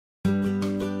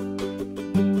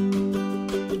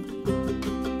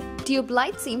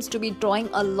TUBELIGHT seems to be drawing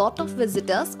a lot of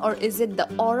visitors, or is it the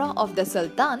aura of the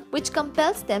Sultan which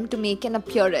compels them to make an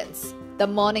appearance? The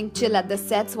morning chill at the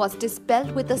sets was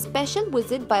dispelled with a special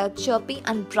visit by a chirpy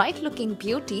and bright-looking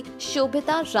beauty,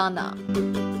 Shobhita Rana.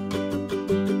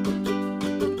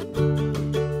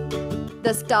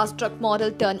 The starstruck model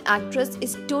turned actress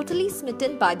is totally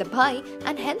smitten by the bhai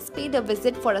and hence paid a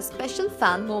visit for a special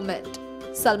fan moment.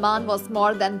 Salman was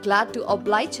more than glad to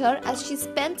oblige her as she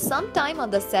spent some time on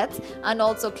the sets and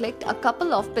also clicked a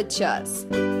couple of pictures.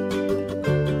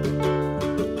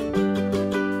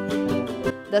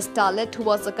 The starlet, who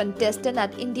was a contestant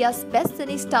at India's Best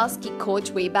Cine Stars Ki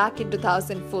Khoj way back in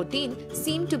 2014,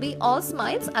 seemed to be all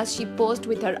smiles as she posed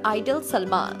with her idol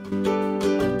Salman.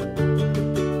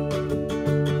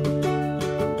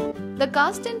 The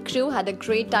cast and crew had a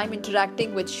great time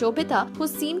interacting with Shobhita, who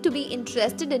seemed to be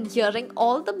interested in hearing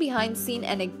all the behind-the-scene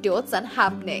anecdotes and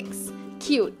happenings.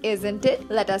 Cute, isn't it?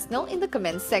 Let us know in the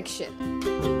comments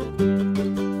section.